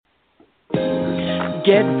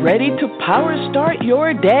Get ready to power start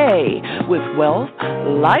your day with wealth,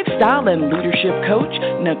 lifestyle, and leadership coach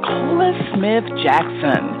Nicola Smith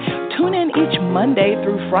Jackson. Tune in each Monday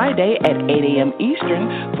through Friday at 8 a.m.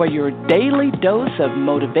 Eastern for your daily dose of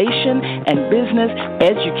motivation and business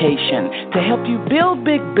education to help you build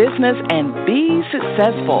big business and be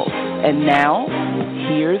successful. And now,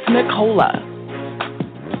 here's Nicola.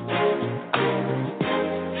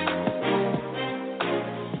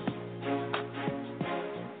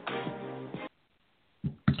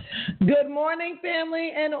 Good morning,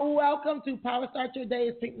 family, and welcome to Power Start Your Day.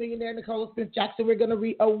 It's Pink Millionaire Nicola Smith Jackson. We're going to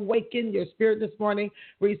reawaken your spirit this morning,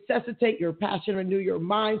 resuscitate your passion, renew your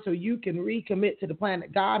mind so you can recommit to the plan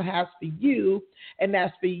that God has for you, and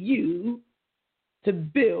that's for you to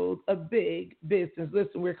build a big business.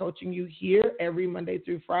 Listen, we're coaching you here every Monday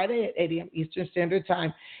through Friday at 8 a.m. Eastern Standard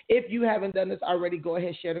Time. If you haven't done this already, go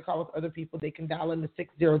ahead, share the call with other people. They can dial in to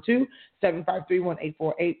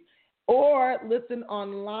 602-753-1848. Or listen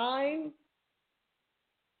online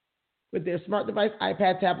with their smart device,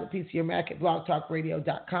 iPad, tablet, PC, or Mac at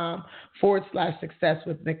blogtalkradio.com/success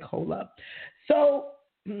with Nicola. So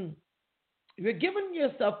you're giving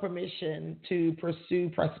yourself permission to pursue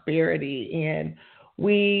prosperity. And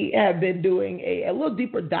we have been doing a little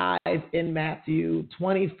deeper dive in Matthew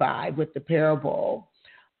 25 with the parable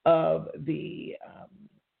of the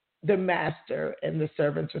master and the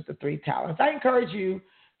servants with the 3 talents. I encourage you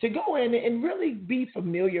to go in and really be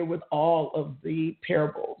familiar with all of the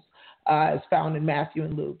parables as found in Matthew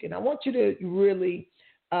and Luke. And I want you to really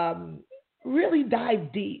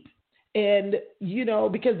dive deep. And,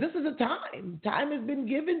 because this is a time has been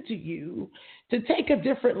given to you to take a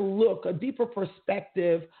different look, a deeper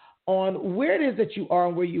perspective on where it is that you are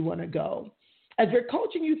and where you want to go. As we're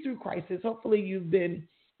coaching you through crisis, hopefully you've been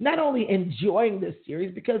not only enjoying this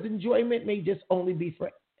series, because enjoyment may just only be for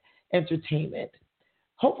entertainment.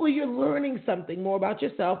 Hopefully you're learning something more about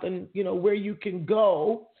yourself and, where you can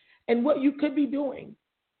go and what you could be doing.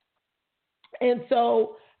 And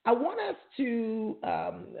so I want us to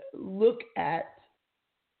look at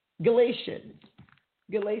Galatians.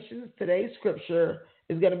 Today's scripture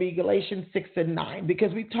is going to be Galatians 6 and 9,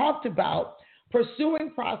 because we talked about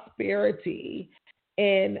pursuing prosperity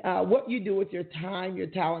and what you do with your time, your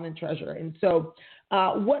talent, and treasure. And so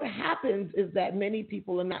what happens is that many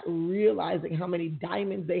people are not realizing how many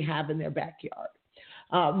diamonds they have in their backyard.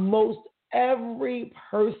 Most every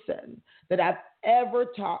person that I've ever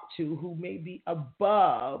talked to who may be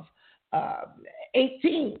above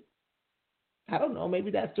 18, I don't know, maybe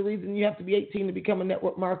that's the reason you have to be 18 to become a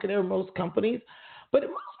network marketer in most companies, but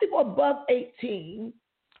most people above 18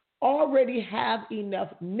 already have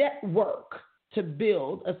enough network to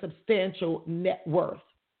build a substantial net worth.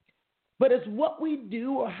 But it's what we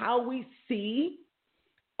do or how we see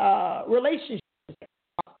relationships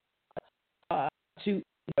to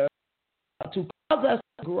cause us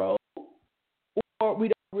to grow, or we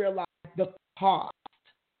don't realize the cost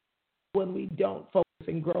when we don't focus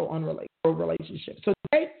and grow on relationships. So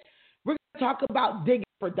today, we're going to talk about digging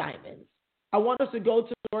for diamonds. I want us to go to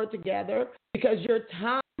the Lord together, because your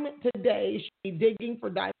time today should be digging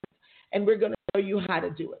for diamonds, and we're going to show you how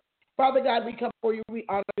to do it. Father God, we come for you. We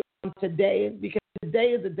honor you on today, because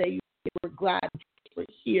today is the day we're glad we're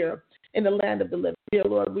here in the land of the living. Dear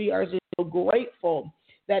Lord, we are so grateful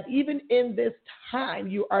that even in this time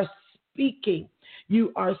you are speaking.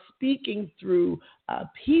 You are speaking through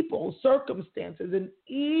people, circumstances, and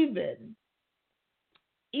even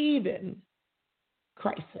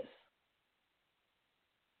crisis.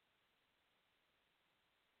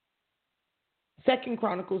 Second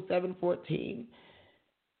Chronicles 7:14.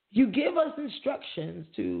 You give us instructions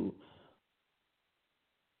to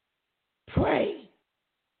pray,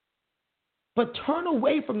 but turn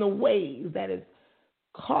away from the ways that is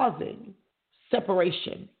causing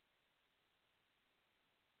separation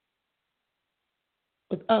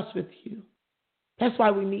with us, with you. That's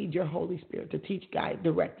why we need your Holy Spirit to teach, guide,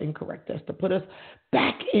 direct, and correct us, to put us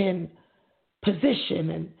back in position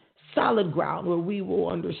and solid ground where we will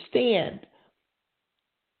understand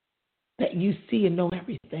that you see and know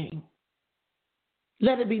everything.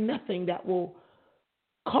 Let it be nothing that will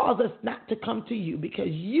cause us not to come to you,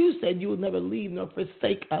 because you said you will never leave nor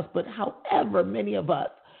forsake us. But however many of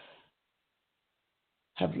us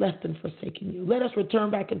have left and forsaken you, let us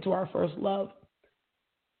return back into our first love,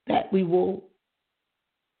 that we will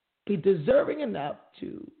be deserving enough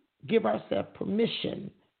to give ourselves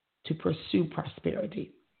permission to pursue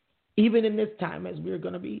prosperity. Even in this time, as we're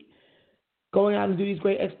going to be going out and do these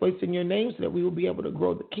great exploits in your name, so that we will be able to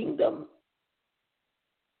grow the kingdom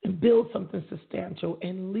and build something substantial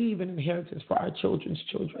and leave an inheritance for our children's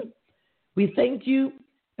children. We thank you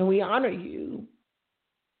and we honor you.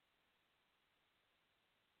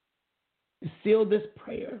 We seal this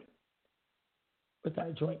prayer with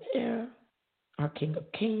our joint heir, our King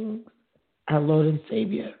of Kings, our Lord and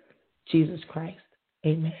Savior, Jesus Christ.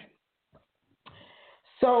 Amen.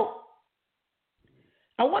 So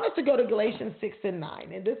I want us to go to Galatians 6 and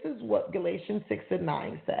 9, and this is what Galatians 6 and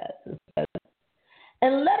 9 says. It says,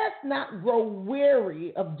 and let us not grow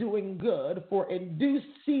weary of doing good, for in due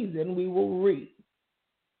season we will reap,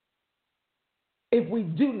 if we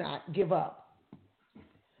do not give up.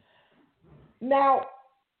 Now,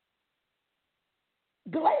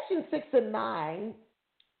 Galatians 6 and 9,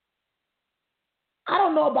 I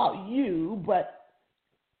don't know about you, but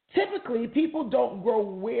typically people don't grow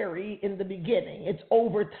weary in the beginning. It's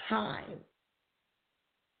over time.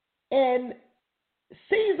 And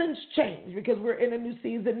seasons change because we're in a new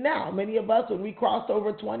season now. Many of us, when we cross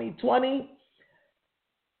over 2020,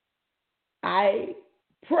 I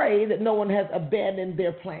pray that no one has abandoned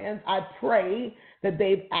their plans. I pray that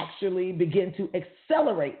they've actually begin to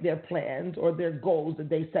accelerate their plans or their goals that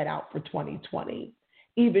they set out for 2020,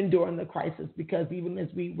 even during the crisis, because even as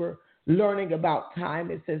we were learning about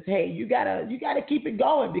time, it says, hey, you gotta keep it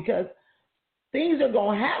going because things are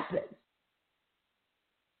going to happen.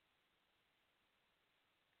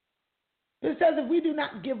 It says if we do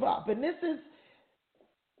not give up, and this is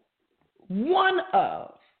one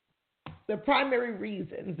of the primary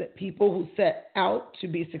reasons that people who set out to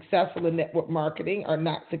be successful in network marketing are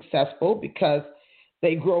not successful, because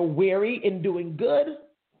they grow weary in doing good.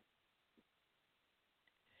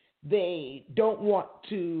 They don't want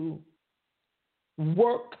to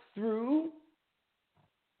work through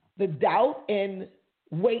the doubt and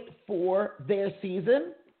wait for their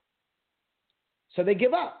season, so they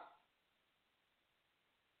give up.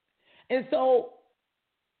 And so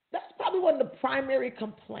that's probably one of the primary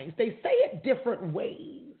complaints. They say it different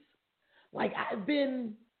ways. Like, I've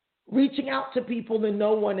been reaching out to people and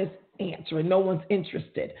no one is answering, no one's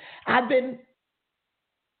interested. I've been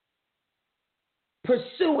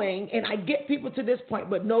pursuing and I get people to this point,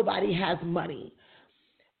 but nobody has money.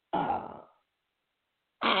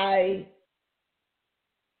 I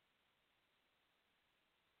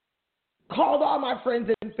called all my friends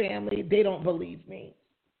and family. They don't believe me.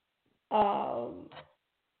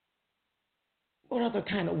 What other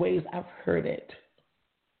kind of ways I've heard it?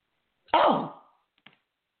 Oh,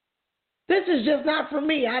 this is just not for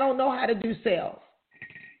me. I don't know how to do sales.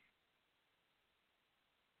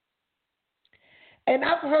 And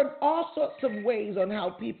I've heard all sorts of ways on how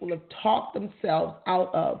people have talked themselves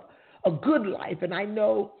out of a good life. And I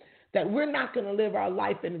know that we're not going to live our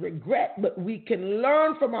life in regret, but we can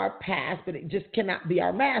learn from our past, but it just cannot be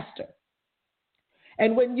our master.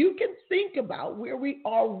 And when you can think about where we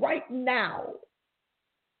are right now,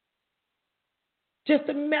 just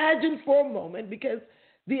imagine for a moment, because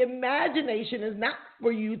the imagination is not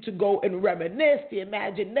for you to go and reminisce. The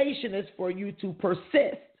imagination is for you to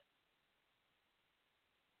persist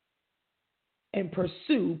and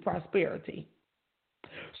pursue prosperity.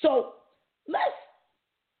 So let's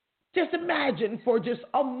just imagine for just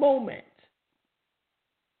a moment,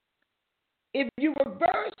 if you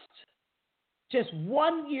reversed just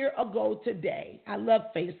 1 year ago today. I love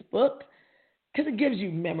Facebook because it gives you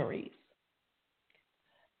memories.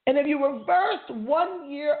 And if you reversed 1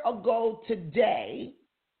 year ago today,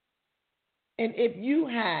 and if you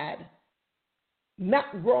had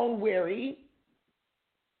not grown weary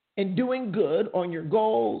in doing good on your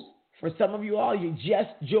goals, for some of you all, you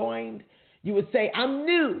just joined, you would say, I'm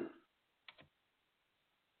new.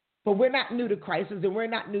 But we're not new to crisis, and we're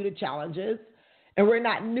not new to challenges, and we're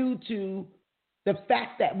not new to the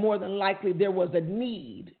fact that more than likely there was a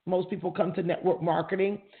need. Most people come to network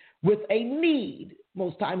marketing with a need.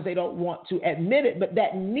 Most times they don't want to admit it, but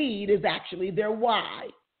that need is actually their why.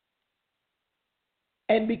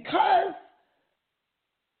 And because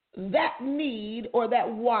that need or that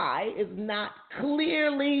why is not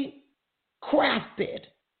clearly crafted,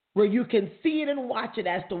 where you can see it and watch it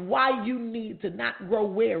as to why you need to not grow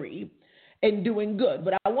weary in doing good.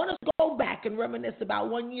 But I want us to go back and reminisce about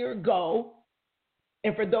 1 year ago.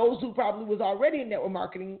 And for those who probably was already in network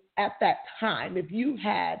marketing at that time, if you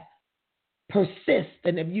had persist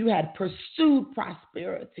and if you had pursued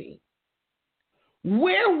prosperity,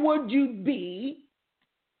 where would you be?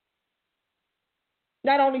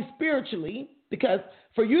 Not only spiritually, because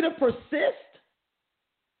for you to persist,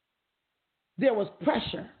 there was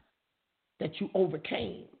pressure that you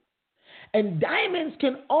overcame. And diamonds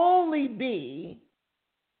can only be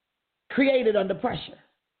created under pressure.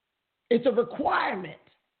 It's a requirement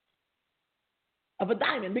of a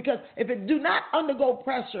diamond, because if it do not undergo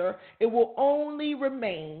pressure, it will only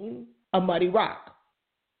remain a muddy rock.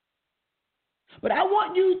 But I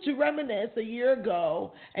want you to reminisce a year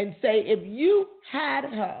ago and say, if you had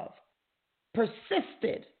have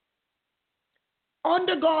persisted,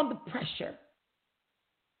 undergone the pressure,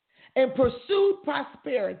 and pursued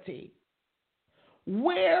prosperity,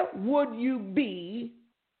 where would you be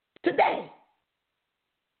today?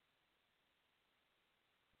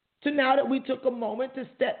 So now that we took a moment to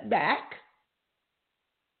step back,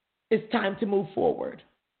 it's time to move forward.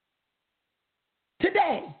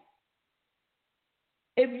 Today,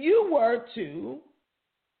 if you were to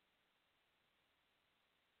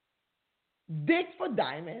dig for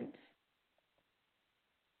diamonds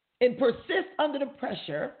and persist under the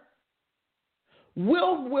pressure,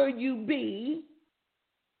 where you be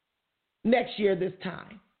next year this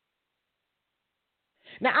time?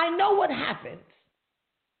 Now, I know what happens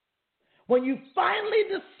when you finally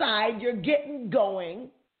decide you're getting going.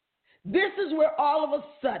 This is where all of a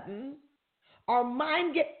sudden our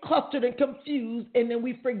mind gets clustered and confused, and then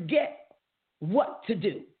we forget what to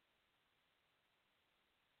do.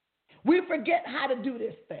 We forget how to do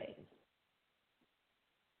this thing.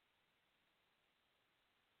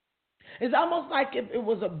 It's almost like if it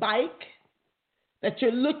was a bike that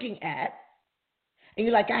you're looking at, and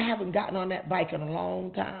you're like, I haven't gotten on that bike in a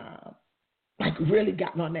long time. Like, really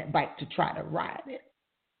gotten on that bike to try to ride it.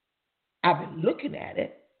 I've been looking at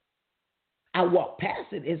it. I walk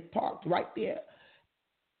past it. It's parked right there.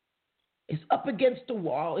 It's up against the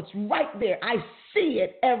wall. It's right there. I see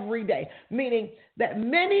it every day, meaning that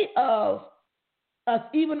many of us,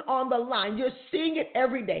 even on the line, you're seeing it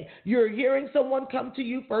every day. You're hearing someone come to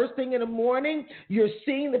you first thing in the morning. You're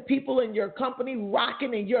seeing the people in your company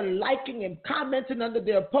rocking, and you're liking and commenting under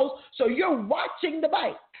their posts. So you're watching the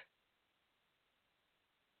bike.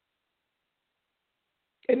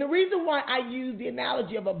 And the reason why I use the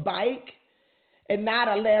analogy of a bike and not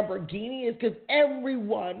a Lamborghini is because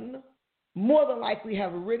everyone more than likely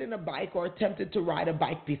have ridden a bike or attempted to ride a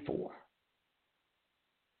bike before.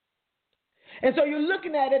 And so you're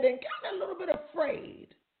looking at it and kind of a little bit afraid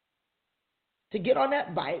to get on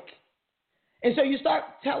that bike. And so you start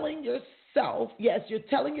telling yourself, yes, you're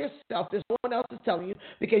telling yourself, there's no one else is telling you,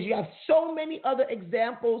 because you have so many other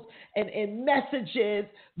examples and messages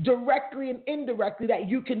directly and indirectly that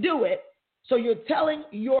you can do it. So you're telling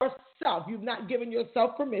yourself, you've not given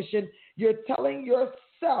yourself permission, you're telling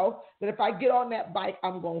yourself that if I get on that bike,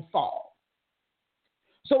 I'm going to fall.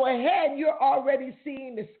 So ahead, you're already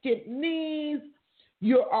seeing the skipped knees.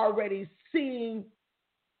 You're already seeing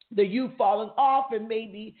the you falling off, and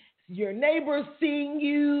maybe your neighbor's seeing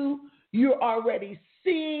you. You're already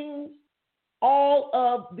seeing all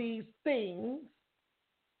of these things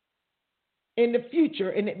in the future,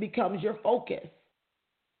 and it becomes your focus.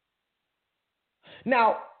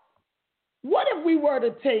 Now, what if we were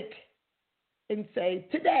to take and say,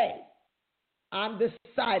 today, I'm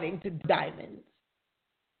deciding to diamonds?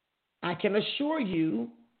 I can assure you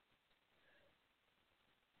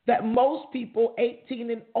that most people 18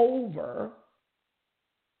 and over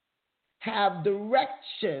have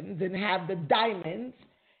directions and have the diamonds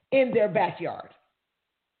in their backyard.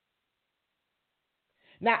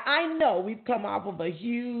 Now, I know we've come off of a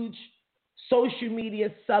huge social media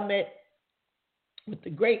summit with the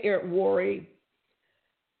great Eric Worre.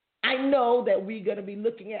 I know that we're going to be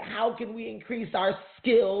looking at how can we increase our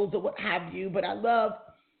skills or what have you, but I love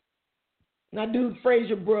my dude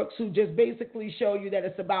Fraser Brooks, who just basically show you that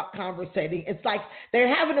it's about conversating. It's like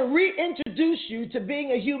they're having to reintroduce you to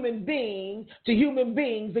being a human being, to human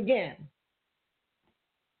beings again.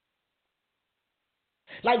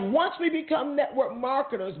 Like once we become network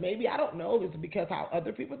marketers, maybe, I don't know, this is because how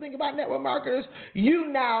other people think about network marketers,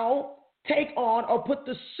 you now take on or put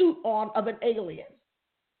the suit on of an alien,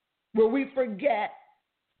 where we forget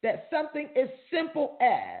that something as simple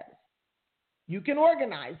as you can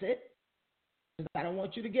organize it. I don't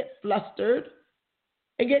want you to get flustered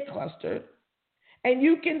and get clustered. And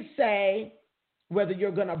you can say whether you're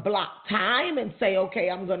going to block time and say, okay,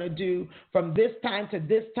 I'm going to do from this time to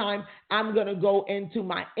this time, I'm going to go into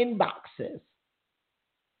my inboxes.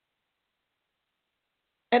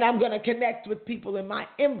 And I'm going to connect with people in my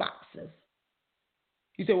inboxes.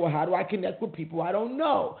 You say, well, how do I connect with people? I don't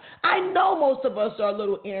know. I know most of us are a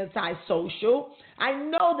little antisocial. I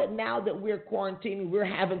know that now that we're quarantining, we're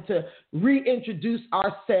having to reintroduce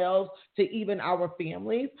ourselves to even our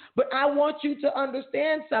families. But I want you to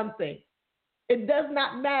understand something. It does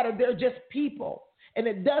not matter. They're just people. And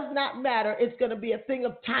it does not matter. It's going to be a thing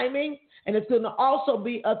of timing. And it's going to also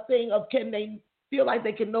be a thing of can they feel like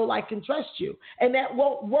they can know, like, and trust you. And that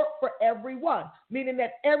won't work for everyone, meaning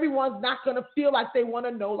that everyone's not going to feel like they want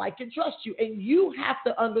to know, like, and trust you. And you have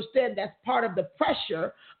to understand that's part of the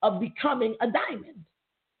pressure of becoming a diamond.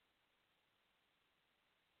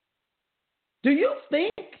 Do you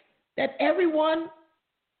think that everyone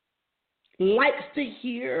likes to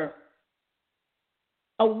hear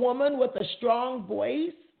a woman with a strong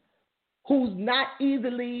voice who's not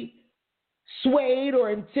easily swayed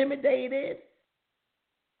or intimidated,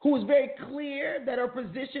 who is very clear that her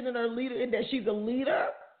position and her leader and that she's a leader?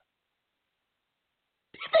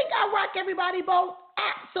 Do you think I rock everybody boat?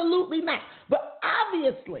 Absolutely not. But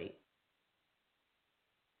obviously,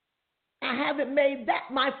 I haven't made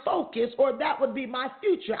that my focus, or that would be my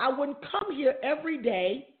future. I wouldn't come here every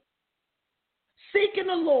day seeking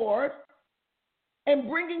the Lord and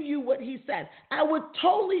bringing you what he said. I would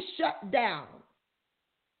totally shut down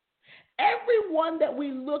everyone that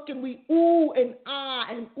we look and we ooh and ah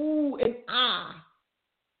and ooh and ah.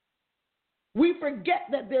 We forget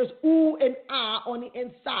that there's ooh and ah on the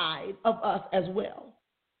inside of us as well.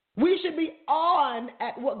 We should be on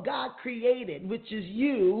at what God created, which is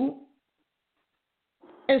you,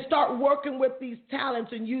 and start working with these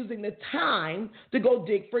talents and using the time to go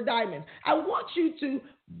dig for diamonds. I want you to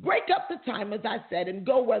break up the time, as I said, and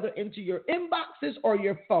go whether into your inboxes or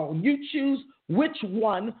your phone. You choose which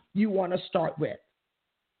one you want to start with.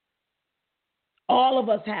 All of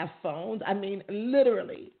us have phones. I mean,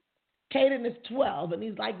 literally. Caden is 12, and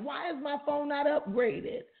he's like, why is my phone not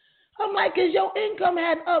upgraded? I'm like, because your income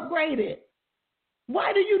hadn't upgraded.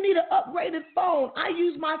 Why do you need an upgraded phone? I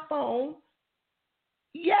use my phone,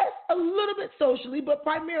 yes, a little bit socially, but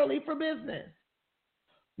primarily for business.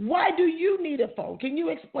 Why do you need a phone? Can you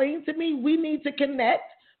explain to me? We need to connect.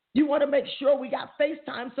 You want to make sure we got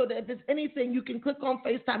FaceTime so that if there's anything, you can click on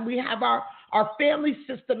FaceTime. We have our family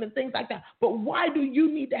system and things like that. But why do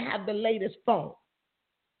you need to have the latest phone?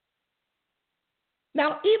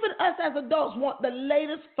 Now, even us as adults want the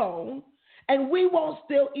latest phone, and we won't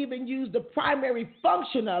still even use the primary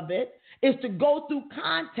function of it, is to go through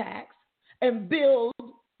contacts and build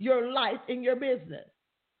your life in your business.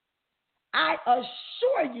 I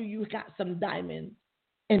assure you, you got some diamonds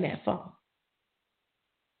in that phone.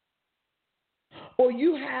 Or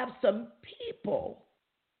you have some people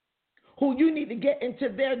who you need to get into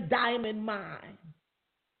their diamond mind.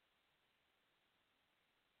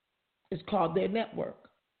 It's called their network.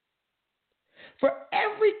 For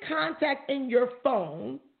every contact in your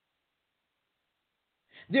phone,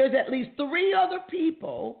 there's at least 3 other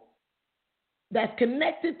people that's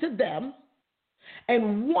connected to them,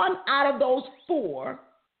 and 1 out of those 4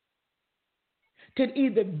 could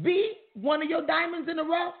either be one of your diamonds in the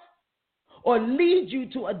rough or lead you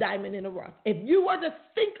to a diamond in the rough. If you were to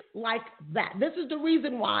think like that, this is the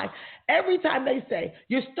reason why every time they say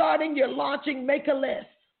you're starting, you're launching, make a list.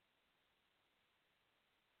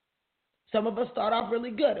 Some of us start off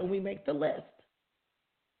really good and we make the list.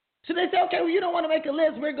 So they say, okay, well, you don't want to make a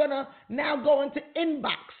list. We're going to now go into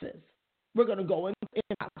inboxes. We're going to go into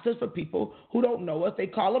inboxes for people who don't know us. They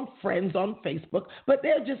call them friends on Facebook, but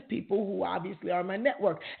they're just people who obviously are in my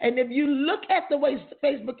network. And if you look at the way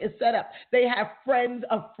Facebook is set up, they have friends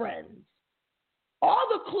of friends. All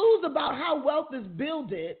the clues about how wealth is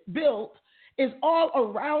built is all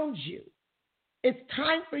around you. It's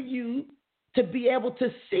time for you to be able to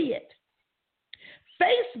see it.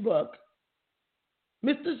 Facebook,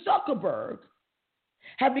 Mr. Zuckerberg,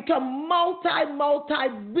 have become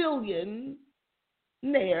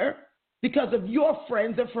multi-billionaire because of your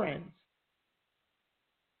friends of friends.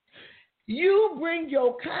 You bring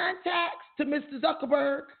your contacts to Mr.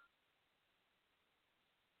 Zuckerberg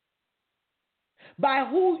by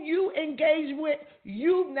who you engage with.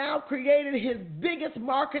 You've now created his biggest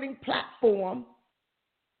marketing platform,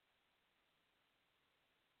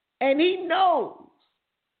 and he knows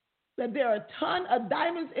that there are a ton of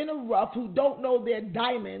diamonds in the rough who don't know their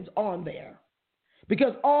diamonds on there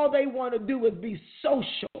because all they want to do is be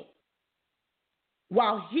social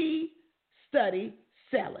while he study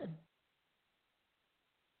selling.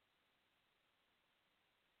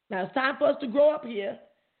 Now it's time for us to grow up here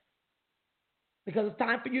because it's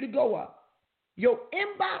time for you to go up. Your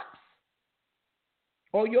inbox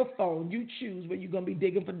or your phone, you choose where you're going to be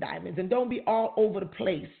digging for diamonds, and don't be all over the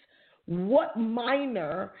place. What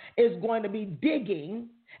miner is going to be digging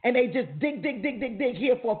and they just dig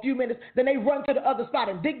here for a few minutes, then they run to the other spot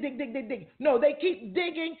and dig. No, they keep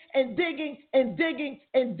digging and digging and digging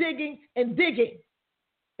and digging and digging.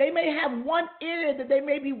 They may have one area that they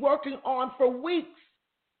may be working on for weeks.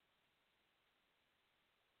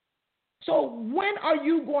 So when are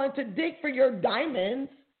you going to dig for your diamonds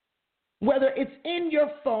whether it's in your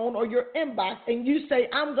phone or your inbox, and you say,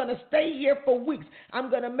 I'm going to stay here for weeks. I'm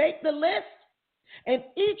going to make the list, and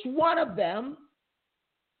each one of them,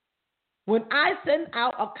 when I send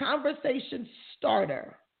out a conversation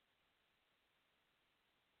starter,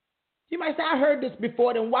 you might say, I heard this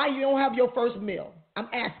before, then why you don't have your first meal? I'm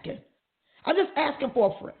asking. I'm just asking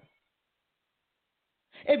for a friend.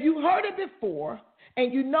 If you heard it before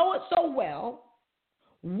and you know it so well,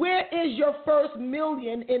 where is your first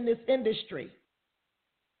million in this industry?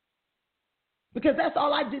 Because that's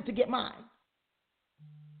all I did to get mine.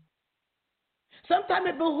 Sometimes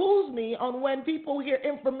it behooves me on when people hear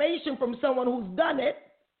information from someone who's done it,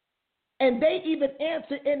 and they even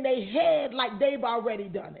answer in their head like they've already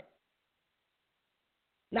done it.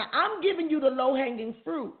 Now, I'm giving you the low-hanging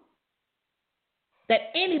fruit that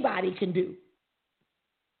anybody can do,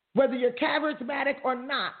 whether you're charismatic or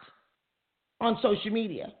not, on social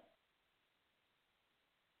media.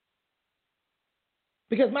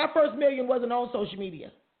 Because my first million wasn't on social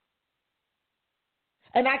media.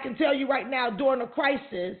 And I can tell you right now, during a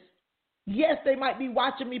crisis, yes, they might be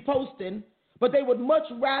watching me posting, but they would much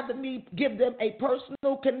rather me give them a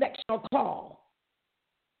personal connection or call.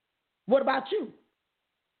 What about you?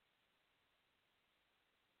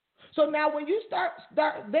 So now when you start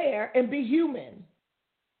there and be human,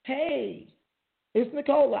 hey, it's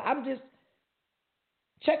Nicola. I'm just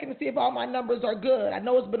checking to see if all my numbers are good. I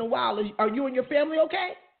know it's been a while. Are you and your family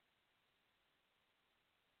okay?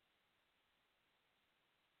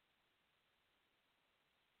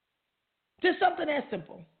 Just something that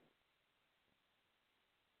simple.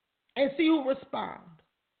 And see who responds.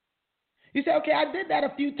 You say, okay, I did that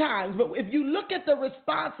a few times, but if you look at the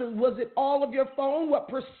responses, was it all of your phone? What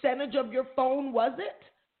percentage of your phone was it?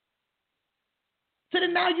 So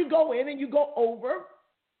then now you go in and you go over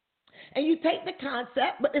and you take the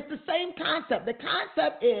concept, but it's the same concept. The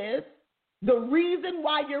concept is the reason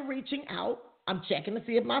why you're reaching out. I'm checking to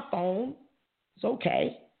see if my phone is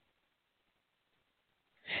okay.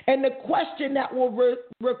 And the question that will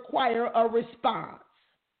require a response.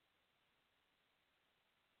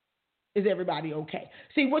 Is everybody okay?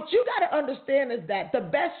 See, what you got to understand is that the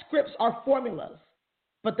best scripts are formulas,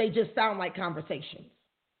 but they just sound like conversations.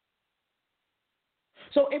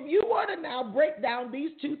 So if you want to now break down these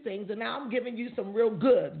two things, and now I'm giving you some real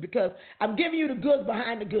goods because I'm giving you the goods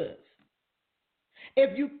behind the goods.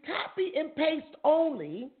 If you copy and paste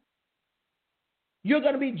only, you're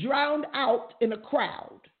going to be drowned out in a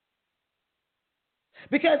crowd.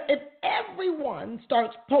 Because if everyone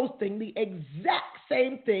starts posting the exact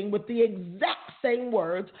same thing with the exact same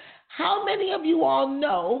words, how many of you all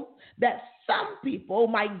know that some people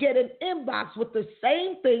might get an inbox with the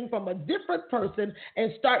same thing from a different person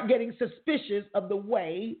and start getting suspicious of the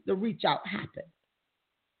way the reach out happened?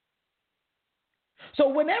 So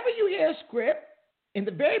whenever you hear a script, in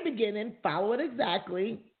the very beginning, follow it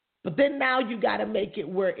exactly, but then now you got to make it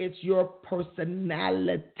where it's your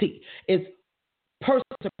personality. It's person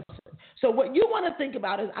to person. So what you want to think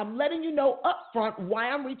about is I'm letting you know up front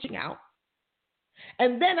why I'm reaching out.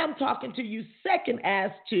 And then I'm talking to you second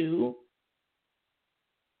as to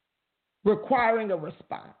requiring a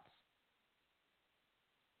response.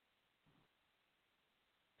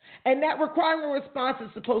 And that requiring a response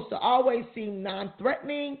is supposed to always seem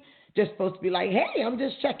non-threatening, just supposed to be like, hey, I'm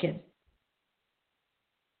just checking.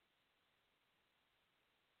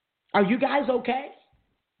 Are you guys okay?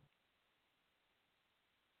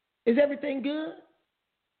 Is everything good?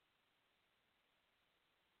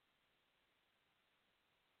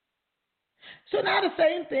 So now the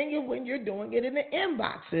same thing is when you're doing it in the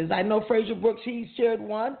inboxes. I know Fraser Brooks, he shared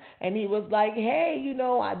one, and he was like, hey,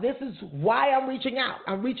 this is why I'm reaching out.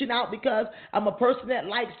 I'm reaching out because I'm a person that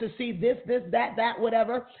likes to see this, that,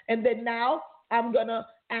 whatever. And then now I'm going to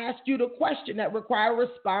ask you the question that requires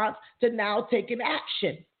a response to now take an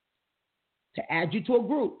action to add you to a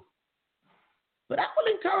group. But I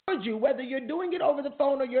will encourage you, whether you're doing it over the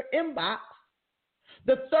phone or your inbox,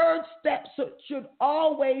 the third step should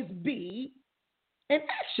always be an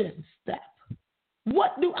action step.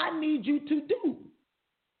 What do I need you to do?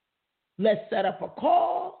 Let's set up a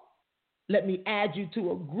call. Let me add you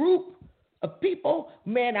to a group of people.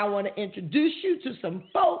 Man, I want to introduce you to some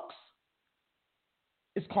folks.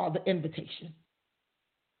 It's called the invitation.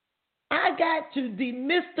 I got to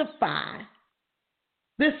demystify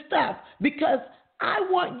this stuff because I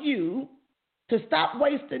want you to stop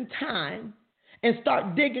wasting time and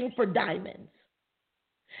start digging for diamonds.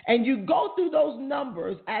 And you go through those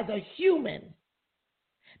numbers as a human,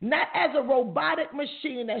 not as a robotic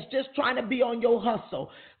machine that's just trying to be on your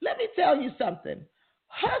hustle. Let me tell you something.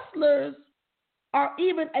 Hustlers are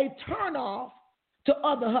even a turnoff to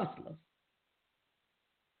other hustlers.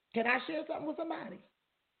 Can I share something with somebody?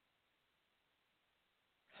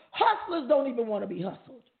 Hustlers don't even want to be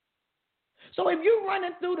hustled. So if you're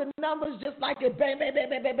running through the numbers just like it, bang, bang, bang,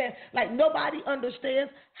 bang, bang, bang, like nobody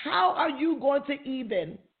understands, how are you going to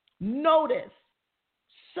even notice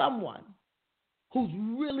someone who's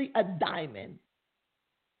really a diamond,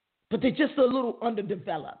 but they're just a little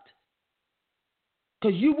underdeveloped?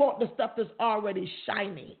 Because you want the stuff that's already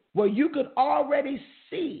shiny, where you could already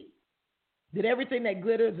see that everything that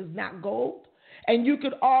glitters is not gold, and you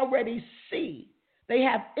could already see they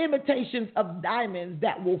have imitations of diamonds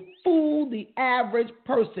that will fool the average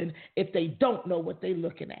person if they don't know what they're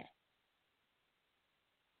looking at.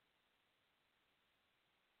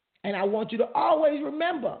 And I want you to always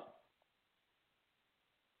remember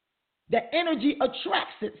that energy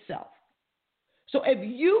attracts itself. So if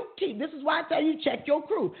you keep, this is why I tell you check your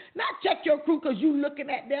crew. Not check your crew because you're looking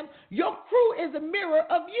at them. Your crew is a mirror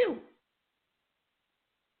of you.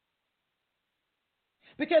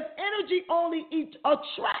 Because energy only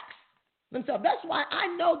attracts themselves. That's why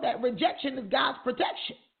I know that rejection is God's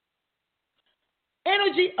protection.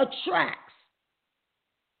 Energy attracts.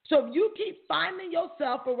 So if you keep finding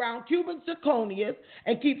yourself around Cuban zirconias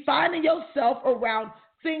and keep finding yourself around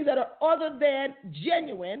things that are other than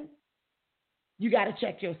genuine, you got to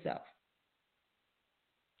check yourself.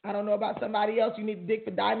 I don't know about somebody else. You need to dig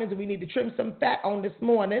for diamonds, and we need to trim some fat on this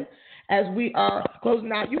morning as we are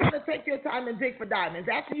closing out. You want to take your time and dig for diamonds.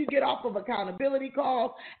 After you get off of accountability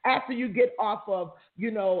calls, after you get off of,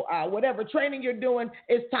 whatever training you're doing,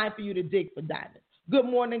 it's time for you to dig for diamonds. Good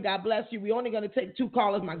morning. God bless you. We're only going to take 2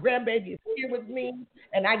 callers. My grandbaby is here with me,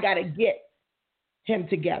 and I got to get him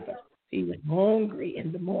together. He was hungry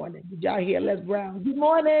in the morning. Did y'all hear Les Brown? Good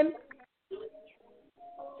morning.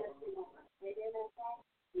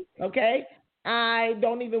 Okay, I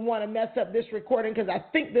don't even want to mess up this recording because I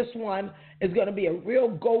think this one is going to be a real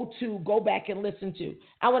go-to, go back and listen to.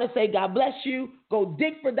 I want to say God bless you. Go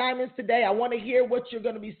dig for diamonds today. I want to hear what you're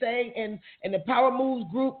going to be saying in the Power Moves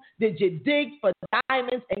group. Did you dig for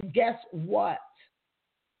diamonds? And guess what?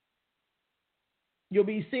 You'll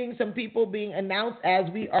be seeing some people being announced as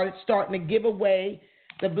we are starting to give away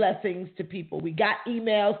the blessings to people. We got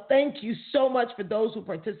emails. Thank you so much for those who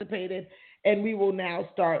participated. And we will now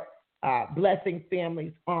start blessing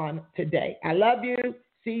families on today. I love you.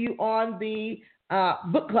 See you on the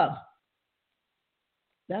book club.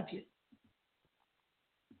 Love you.